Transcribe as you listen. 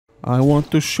I want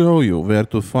to show you where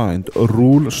to find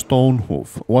Ruul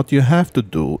Stonehoof. What you have to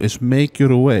do is make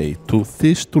your way to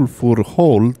Thistlefur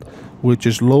Hold, which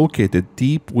is located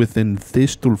deep within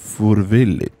Thistlefur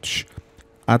village.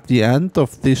 At the end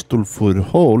of Thistlefur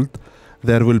Hold,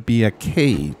 there will be a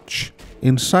cage.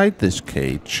 Inside this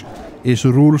cage is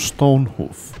Ruul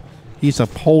Stonehoof. He's a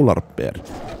polar bear.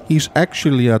 He's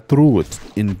actually a druid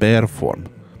in bear form.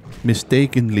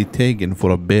 Mistakenly taken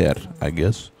for a bear, I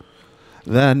guess.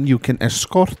 Then you can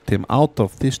escort him out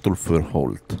of Thistlefur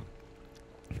Hold.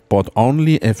 But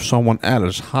only if someone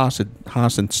else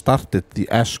hasn't started the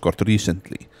escort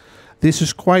recently. This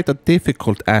is quite a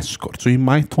difficult escort, so you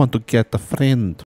might want to get a friend